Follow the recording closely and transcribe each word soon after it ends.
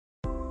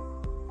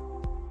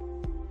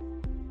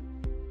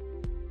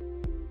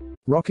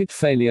rocket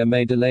failure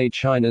may delay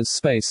China's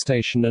space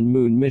station and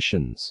moon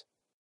missions.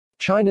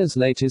 China's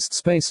latest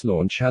space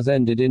launch has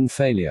ended in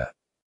failure.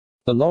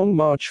 The Long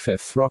March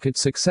 5 rocket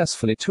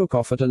successfully took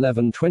off at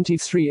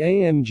 11:23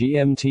 a.m.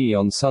 GMT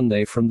on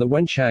Sunday from the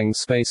Wenchang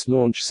Space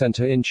Launch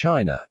Centre in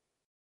China.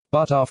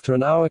 But after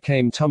an hour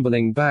came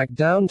tumbling back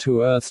down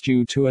to Earth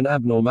due to an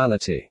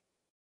abnormality.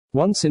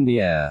 Once in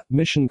the air,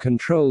 Mission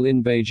Control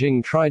in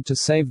Beijing tried to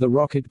save the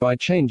rocket by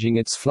changing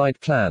its flight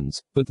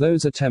plans, but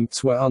those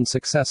attempts were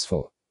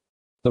unsuccessful.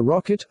 The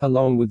rocket,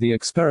 along with the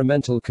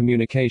experimental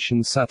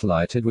communications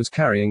satellite it was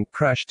carrying,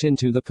 crashed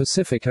into the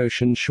Pacific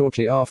Ocean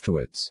shortly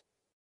afterwards.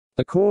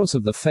 The cause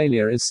of the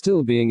failure is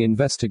still being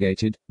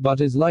investigated,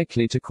 but is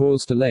likely to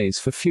cause delays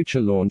for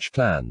future launch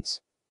plans.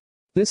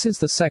 This is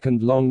the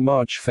second Long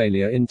March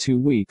failure in 2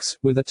 weeks,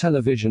 with a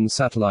television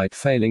satellite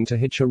failing to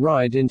hitch a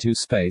ride into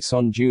space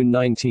on June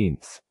 19.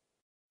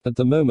 At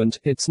the moment,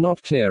 it's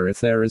not clear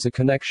if there is a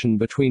connection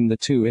between the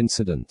two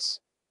incidents.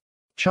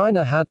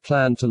 China had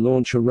planned to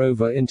launch a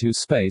rover into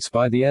space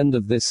by the end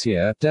of this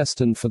year,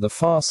 destined for the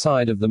far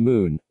side of the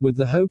moon, with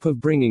the hope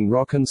of bringing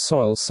rock and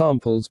soil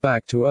samples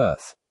back to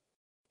Earth.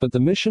 But the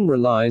mission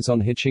relies on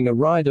hitching a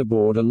ride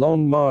aboard a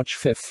Long March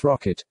 5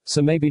 rocket,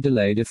 so may be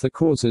delayed if the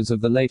causes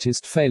of the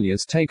latest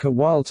failures take a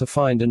while to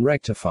find and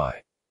rectify.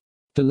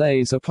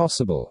 Delays are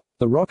possible.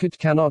 The rocket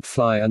cannot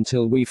fly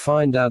until we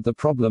find out the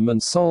problem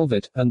and solve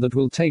it, and that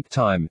will take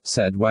time,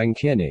 said Wang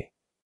Qianni.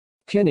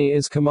 Qianni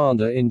is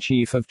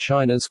Commander-in-Chief of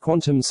China's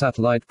Quantum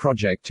Satellite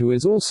Project, who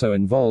is also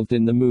involved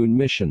in the moon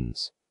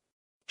missions.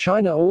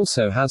 China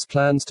also has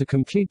plans to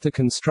complete the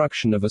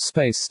construction of a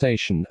space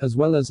station, as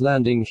well as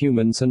landing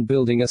humans and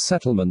building a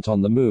settlement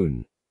on the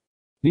moon.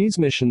 These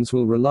missions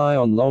will rely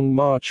on Long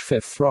March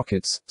 5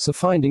 rockets, so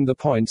finding the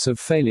points of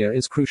failure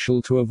is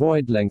crucial to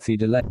avoid lengthy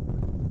delay.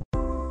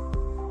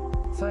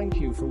 Thank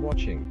you for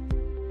watching.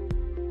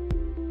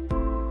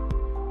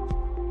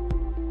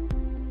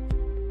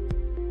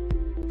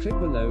 Click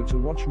below to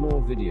watch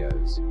more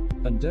videos.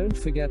 And don't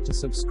forget to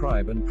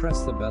subscribe and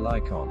press the bell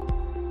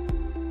icon.